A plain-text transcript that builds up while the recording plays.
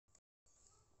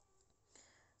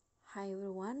Hi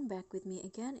everyone, back with me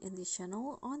again in this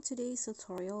channel. On today's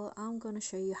tutorial, I'm gonna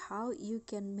show you how you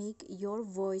can make your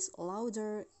voice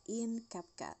louder in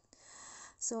CapCut.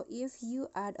 So if you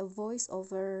add a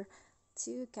voiceover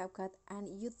to CapCut and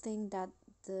you think that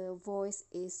the voice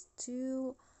is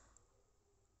too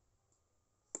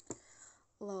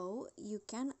low, you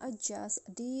can adjust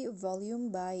the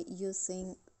volume by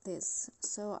using this.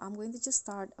 So I'm going to just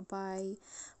start by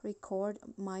record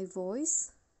my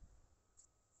voice.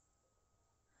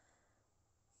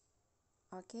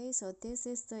 Okay, so this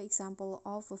is the example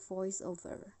of a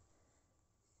voiceover.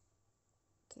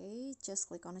 Okay, just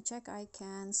click on a check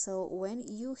icon. So when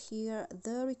you hear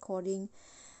the recording,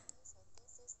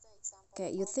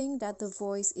 okay, you think that the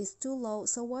voice is too low,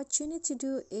 so what you need to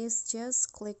do is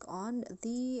just click on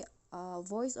the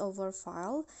voiceover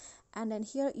file, and then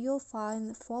here you'll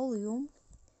find volume.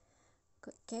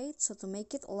 Okay, so to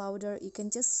make it louder, you can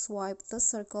just swipe the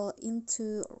circle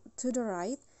into to the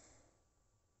right,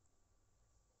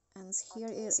 and here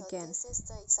it again. This is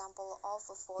the example of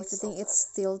a If you think voiceover. it's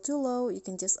still too low, you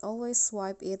can just always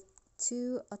swipe it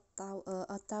to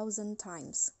a thousand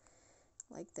times,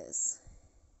 like this.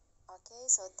 Okay,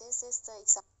 so this is the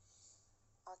example.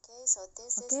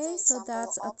 Okay, so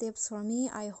that's a tips for me.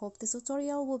 I hope this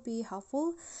tutorial will be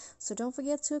helpful. So don't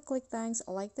forget to click thanks,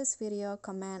 like this video,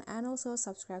 comment, and also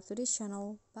subscribe to this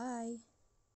channel. Bye.